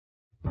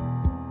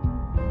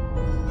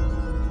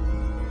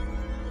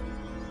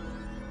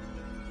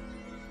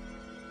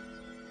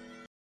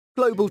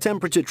Global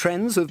temperature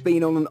trends have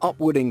been on an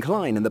upward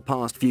incline in the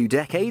past few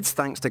decades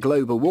thanks to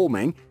global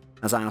warming.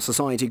 As our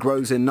society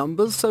grows in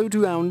numbers, so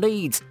do our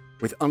needs.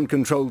 With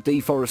uncontrolled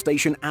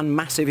deforestation and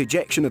massive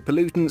ejection of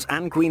pollutants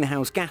and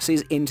greenhouse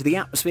gases into the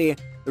atmosphere,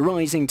 the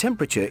rising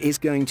temperature is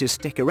going to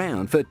stick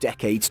around for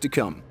decades to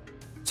come.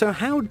 So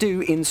how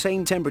do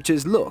insane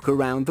temperatures look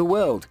around the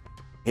world?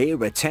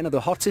 Here are 10 of the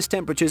hottest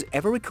temperatures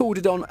ever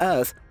recorded on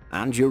Earth,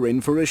 and you're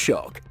in for a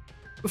shock.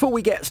 Before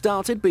we get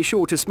started, be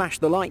sure to smash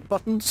the like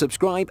button,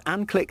 subscribe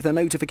and click the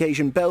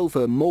notification bell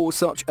for more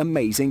such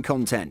amazing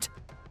content.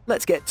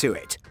 Let's get to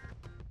it.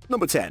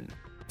 Number 10.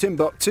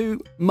 Timbuktu,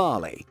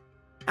 Mali.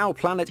 Our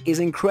planet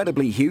is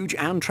incredibly huge,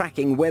 and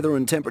tracking weather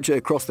and temperature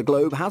across the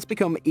globe has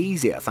become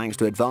easier thanks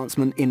to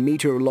advancement in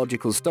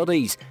meteorological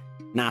studies.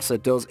 NASA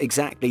does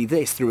exactly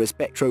this through a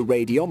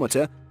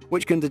spectroradiometer,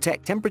 which can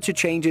detect temperature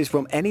changes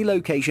from any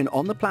location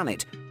on the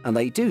planet, and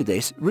they do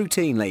this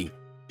routinely.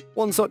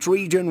 One such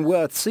region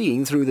worth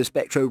seeing through the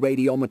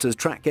spectroradiometer's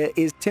tracker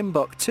is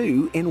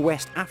Timbuktu in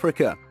West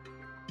Africa.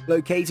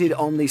 Located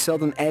on the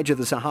southern edge of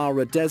the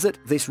Sahara Desert,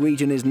 this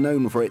region is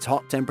known for its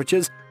hot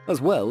temperatures,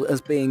 as well as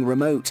being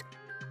remote.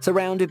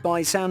 Surrounded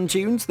by sand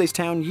dunes, this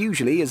town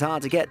usually is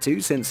hard to get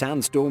to since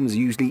sandstorms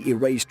usually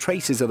erase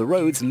traces of the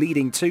roads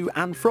leading to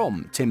and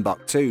from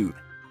Timbuktu.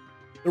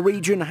 The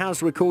region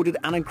has recorded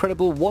an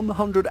incredible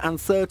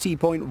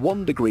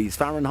 130.1 degrees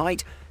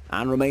Fahrenheit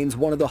and remains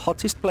one of the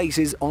hottest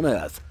places on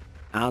Earth.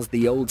 As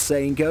the old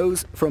saying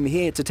goes, from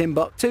here to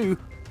Timbuktu,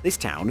 this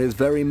town is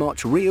very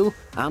much real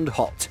and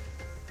hot.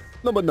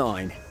 Number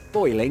 9.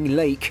 Boiling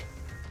Lake.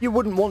 You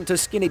wouldn't want to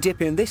skinny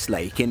dip in this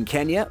lake in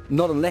Kenya,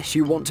 not unless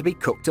you want to be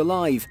cooked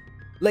alive.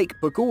 Lake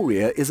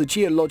Bogoria is a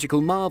geological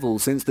marvel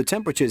since the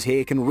temperatures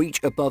here can reach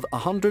above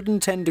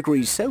 110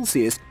 degrees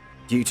Celsius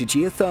due to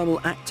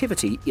geothermal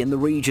activity in the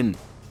region.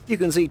 You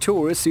can see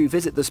tourists who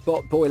visit the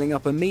spot boiling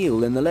up a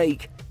meal in the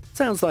lake.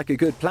 Sounds like a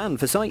good plan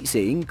for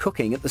sightseeing,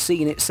 cooking at the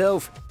scene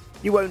itself.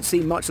 You won't see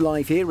much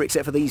life here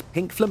except for these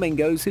pink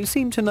flamingos who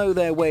seem to know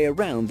their way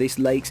around this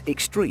lake's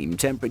extreme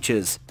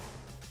temperatures.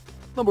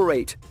 Number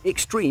 8.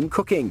 Extreme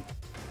cooking.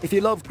 If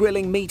you love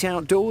grilling meat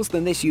outdoors,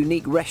 then this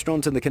unique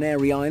restaurant in the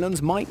Canary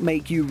Islands might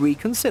make you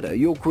reconsider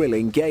your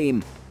grilling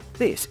game.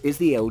 This is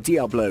the El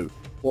Diablo.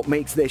 What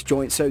makes this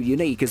joint so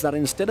unique is that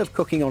instead of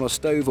cooking on a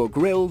stove or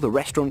grill, the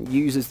restaurant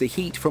uses the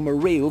heat from a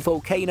real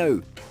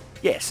volcano.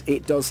 Yes,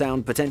 it does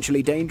sound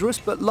potentially dangerous,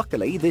 but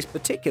luckily this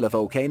particular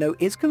volcano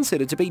is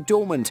considered to be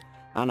dormant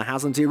and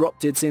hasn't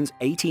erupted since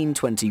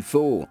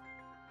 1824.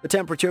 The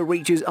temperature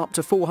reaches up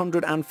to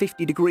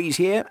 450 degrees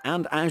here,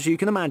 and as you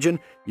can imagine,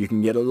 you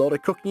can get a lot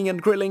of cooking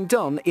and grilling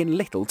done in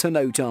little to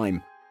no time.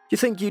 Do you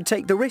think you'd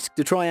take the risk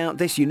to try out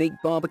this unique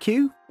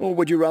barbecue, or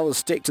would you rather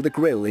stick to the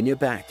grill in your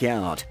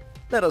backyard?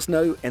 Let us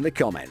know in the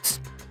comments.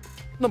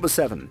 Number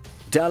 7.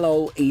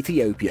 Dalol,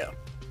 Ethiopia.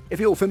 If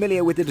you're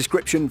familiar with the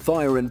description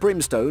fire and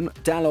brimstone,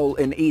 Dalol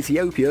in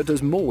Ethiopia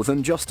does more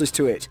than justice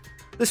to it.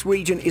 This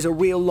region is a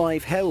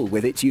real-life hell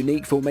with its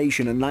unique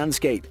formation and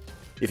landscape.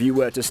 If you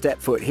were to step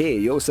foot here,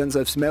 your sense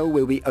of smell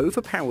will be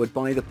overpowered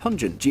by the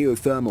pungent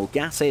geothermal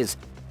gases.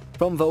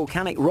 From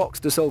volcanic rocks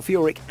to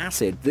sulfuric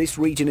acid, this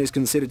region is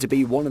considered to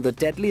be one of the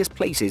deadliest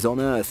places on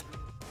Earth.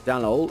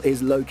 Dalol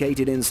is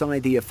located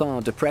inside the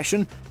Afar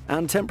Depression,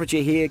 and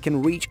temperature here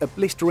can reach a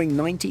blistering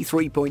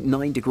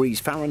 93.9 degrees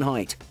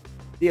Fahrenheit.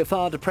 The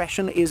Afar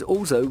Depression is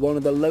also one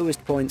of the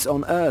lowest points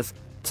on Earth,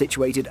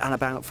 situated at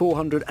about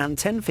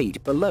 410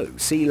 feet below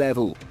sea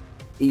level.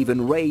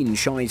 Even rain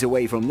shies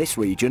away from this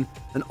region,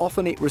 and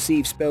often it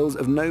receives spells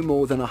of no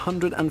more than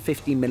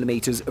 150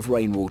 millimeters of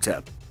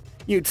rainwater.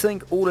 You'd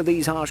think all of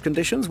these harsh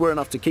conditions were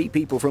enough to keep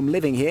people from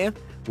living here.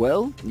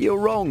 Well, you're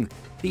wrong.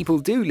 People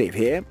do live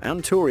here,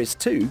 and tourists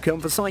too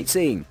come for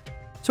sightseeing.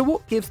 So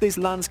what gives this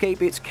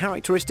landscape its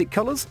characteristic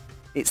colours?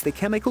 It's the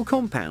chemical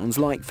compounds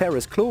like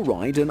ferrous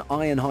chloride and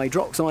iron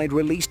hydroxide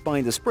released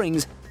by the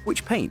springs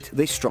which paint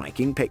this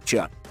striking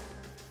picture.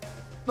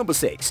 Number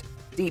 6.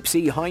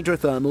 Deep-sea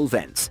hydrothermal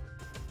vents.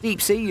 Deep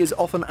sea is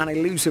often an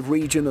elusive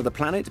region of the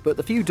planet, but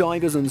the few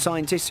divers and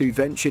scientists who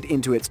ventured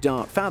into its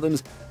dark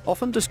fathoms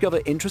often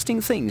discover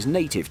interesting things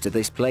native to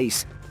this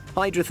place.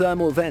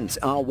 Hydrothermal vents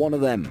are one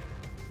of them.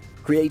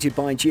 Created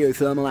by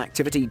geothermal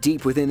activity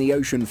deep within the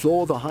ocean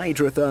floor, the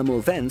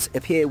hydrothermal vents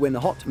appear when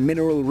hot,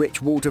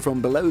 mineral-rich water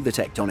from below the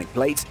tectonic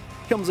plates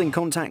comes in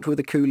contact with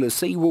the cooler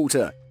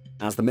seawater.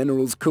 As the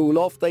minerals cool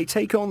off, they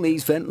take on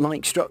these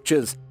vent-like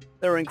structures.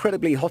 They're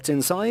incredibly hot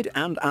inside,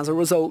 and as a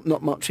result,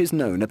 not much is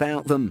known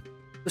about them.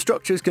 The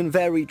structures can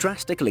vary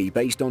drastically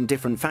based on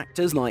different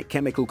factors like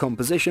chemical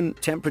composition,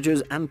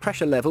 temperatures and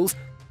pressure levels.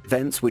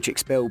 Vents which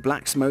expel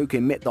black smoke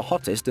emit the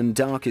hottest and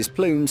darkest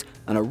plumes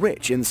and are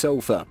rich in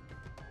sulfur.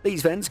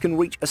 These vents can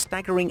reach a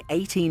staggering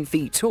 18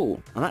 feet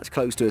tall, and that's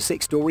close to a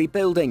 6-story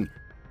building.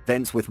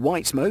 Vents with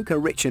white smoke are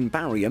rich in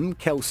barium,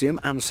 calcium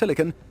and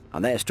silicon,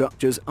 and their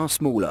structures are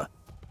smaller.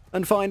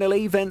 And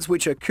finally, vents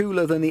which are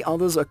cooler than the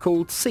others are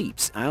called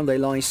seeps, and they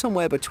lie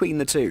somewhere between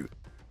the two.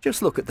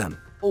 Just look at them,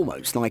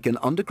 almost like an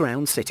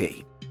underground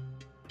city.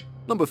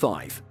 Number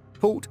 5.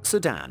 Port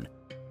Sudan.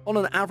 On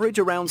an average,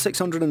 around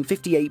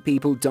 658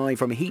 people die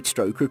from heat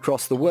stroke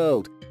across the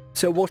world.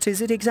 So what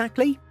is it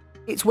exactly?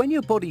 It's when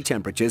your body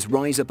temperatures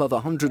rise above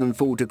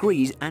 104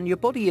 degrees and your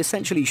body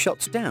essentially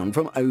shuts down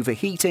from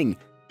overheating.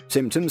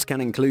 Symptoms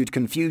can include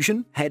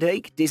confusion,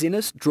 headache,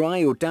 dizziness,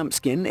 dry or damp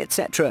skin,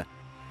 etc.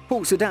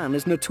 Port Sudan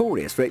is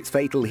notorious for its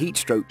fatal heat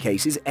stroke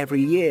cases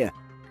every year.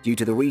 Due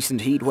to the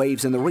recent heat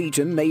waves in the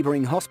region,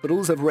 neighbouring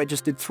hospitals have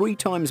registered 3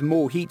 times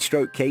more heat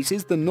stroke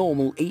cases than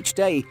normal each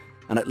day,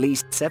 and at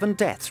least 7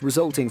 deaths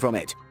resulting from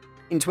it.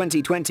 In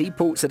 2020,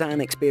 Port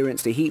Sudan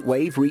experienced a heat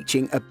wave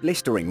reaching a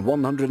blistering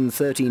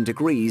 113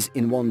 degrees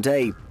in one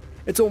day.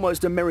 It's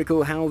almost a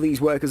miracle how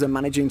these workers are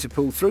managing to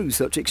pull through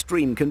such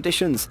extreme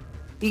conditions.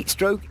 Heat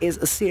stroke is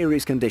a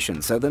serious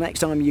condition, so the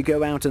next time you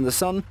go out in the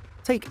sun,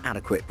 take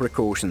adequate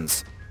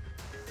precautions.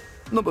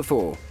 Number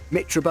 4.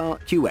 Mitrabah,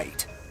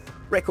 Kuwait.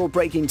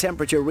 Record-breaking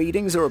temperature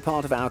readings are a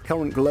part of our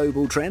current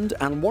global trend,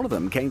 and one of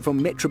them came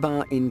from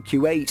Mitrabah in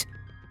Kuwait.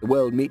 The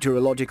World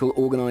Meteorological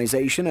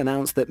Organization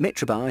announced that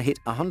Mitrabah hit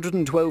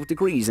 112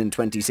 degrees in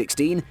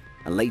 2016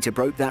 and later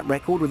broke that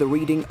record with a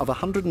reading of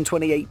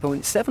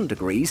 128.7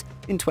 degrees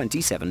in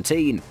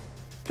 2017.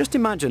 Just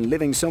imagine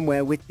living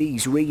somewhere with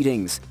these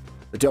readings.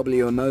 The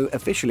WMO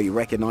officially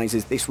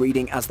recognizes this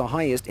reading as the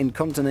highest in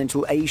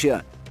continental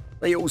Asia.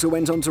 They also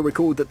went on to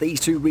record that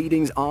these 2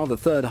 readings are the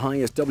 3rd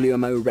highest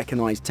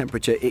WMO-recognized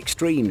temperature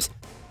extremes.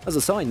 As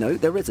a side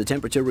note, there is a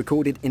temperature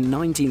recorded in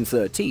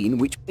 1913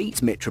 which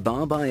beats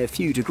Mitrabah by a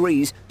few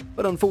degrees,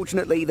 but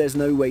unfortunately there's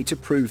no way to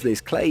prove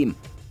this claim,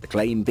 the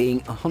claim being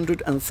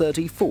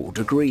 134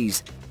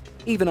 degrees.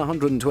 Even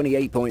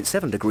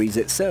 128.7 degrees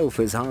itself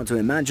is hard to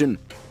imagine.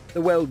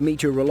 The World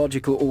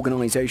Meteorological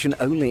Organization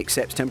only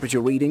accepts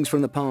temperature readings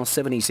from the past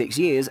 76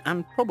 years,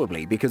 and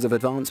probably because of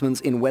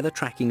advancements in weather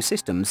tracking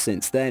systems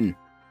since then.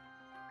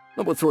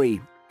 Number 3.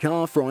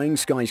 Car frying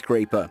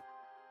skyscraper.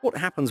 What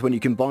happens when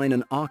you combine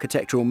an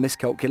architectural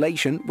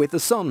miscalculation with the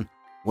sun?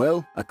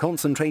 Well, a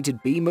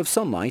concentrated beam of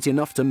sunlight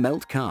enough to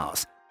melt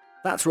cars.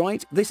 That's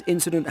right, this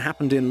incident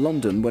happened in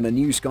London when a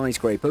new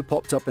skyscraper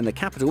popped up in the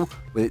capital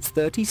with its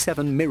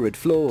 37 mirrored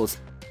floors.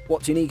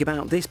 What's unique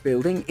about this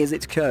building is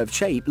its curved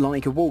shape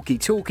like a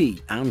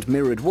walkie-talkie and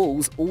mirrored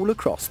walls all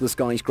across the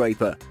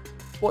skyscraper.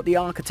 What the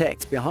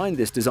architects behind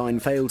this design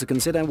failed to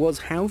consider was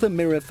how the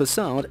mirror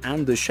facade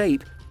and the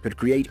shape could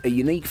create a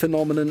unique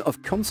phenomenon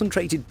of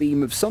concentrated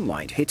beam of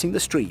sunlight hitting the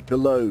street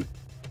below.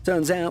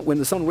 Turns out when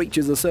the sun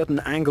reaches a certain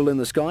angle in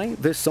the sky,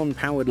 this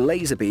sun-powered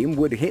laser beam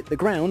would hit the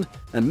ground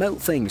and melt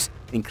things,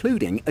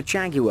 including a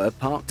Jaguar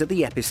parked at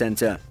the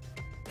epicenter.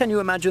 Can you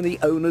imagine the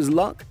owner's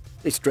luck?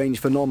 This strange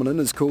phenomenon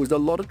has caused a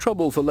lot of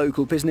trouble for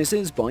local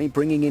businesses by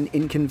bringing in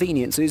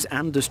inconveniences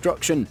and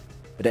destruction.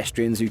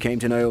 Pedestrians who came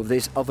to know of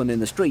this oven in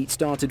the street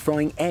started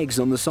frying eggs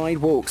on the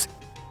sidewalks.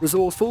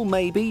 Resourceful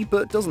maybe,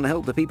 but doesn't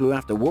help the people who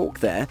have to walk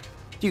there.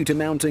 Due to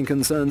mounting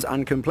concerns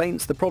and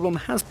complaints, the problem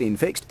has been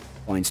fixed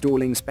by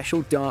installing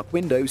special dark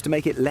windows to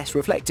make it less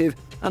reflective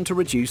and to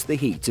reduce the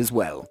heat as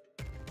well.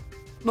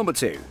 Number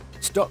 2.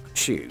 Stuck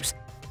shoes.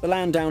 The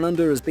land down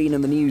under has been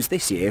in the news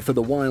this year for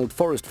the wild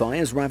forest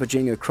fires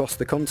ravaging across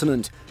the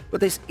continent,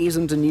 but this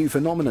isn't a new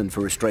phenomenon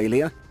for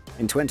Australia.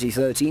 In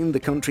 2013, the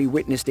country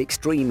witnessed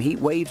extreme heat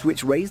waves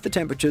which raised the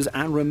temperatures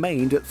and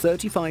remained at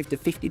 35 to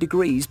 50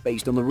 degrees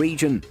based on the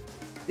region.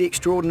 The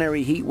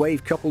extraordinary heat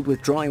wave coupled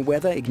with dry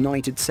weather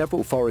ignited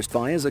several forest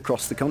fires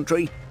across the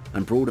country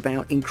and brought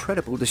about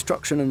incredible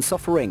destruction and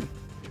suffering.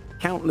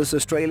 Countless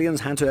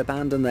Australians had to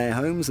abandon their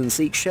homes and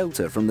seek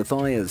shelter from the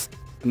fires.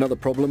 Another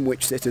problem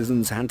which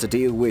citizens had to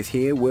deal with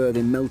here were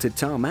the melted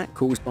tarmac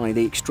caused by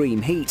the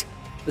extreme heat.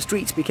 The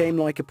streets became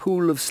like a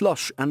pool of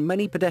slush and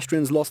many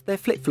pedestrians lost their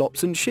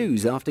flip-flops and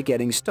shoes after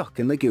getting stuck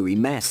in the gooey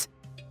mess.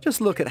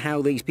 Just look at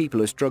how these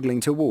people are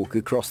struggling to walk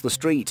across the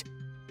street.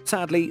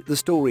 Sadly, the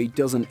story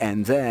doesn't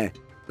end there.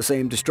 The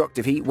same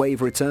destructive heat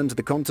wave returned to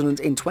the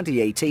continent in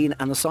 2018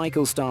 and the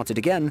cycle started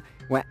again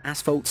where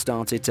asphalt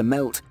started to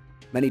melt.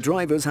 Many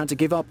drivers had to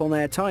give up on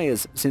their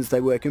tyres since they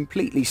were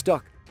completely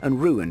stuck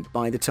and ruined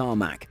by the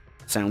tarmac.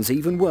 Sounds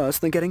even worse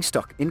than getting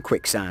stuck in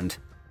quicksand.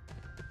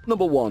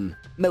 Number 1.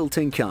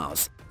 Melting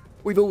cars.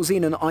 We've all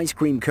seen an ice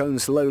cream cone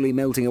slowly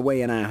melting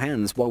away in our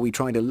hands while we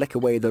try to lick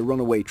away the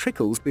runaway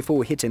trickles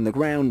before hitting the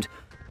ground.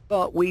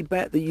 But we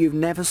bet that you've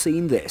never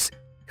seen this.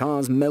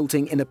 Cars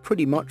melting in a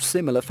pretty much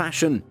similar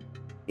fashion.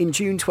 In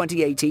June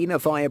 2018, a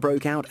fire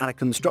broke out at a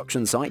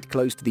construction site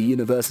close to the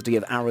University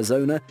of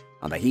Arizona,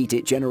 and the heat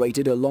it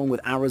generated along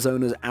with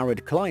Arizona's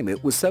arid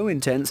climate was so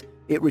intense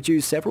it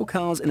reduced several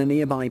cars in a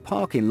nearby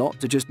parking lot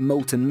to just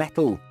molten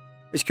metal.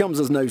 This comes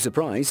as no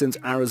surprise since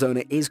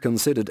Arizona is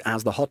considered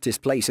as the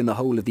hottest place in the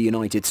whole of the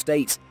United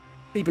States.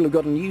 People have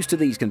gotten used to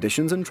these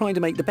conditions and trying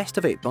to make the best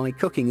of it by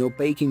cooking or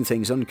baking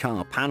things on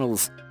car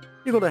panels.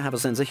 You've got to have a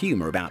sense of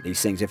humor about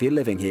these things if you're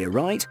living here,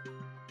 right?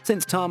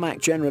 Since tarmac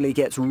generally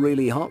gets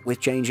really hot with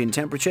change in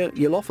temperature,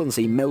 you'll often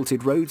see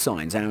melted road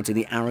signs out in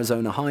the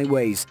Arizona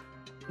highways.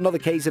 Another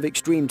case of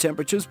extreme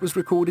temperatures was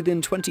recorded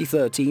in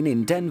 2013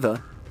 in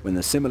Denver, when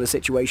the similar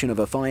situation of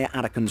a fire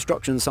at a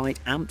construction site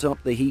amped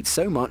up the heat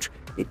so much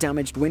it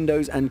damaged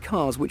windows and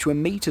cars which were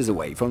meters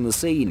away from the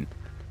scene.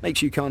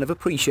 Makes you kind of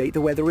appreciate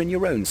the weather in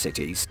your own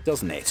cities,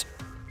 doesn't it?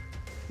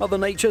 Mother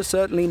Nature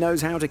certainly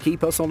knows how to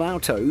keep us on our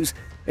toes.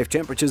 If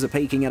temperatures are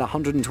peaking at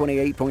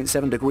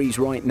 128.7 degrees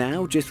right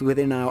now, just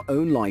within our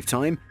own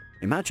lifetime,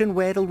 imagine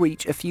where it'll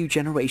reach a few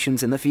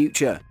generations in the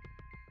future.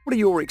 What are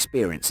your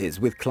experiences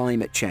with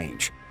climate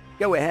change?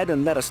 Go ahead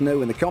and let us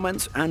know in the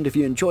comments, and if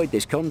you enjoyed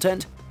this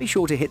content, be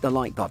sure to hit the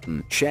like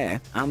button,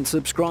 share and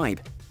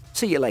subscribe.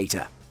 See you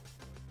later.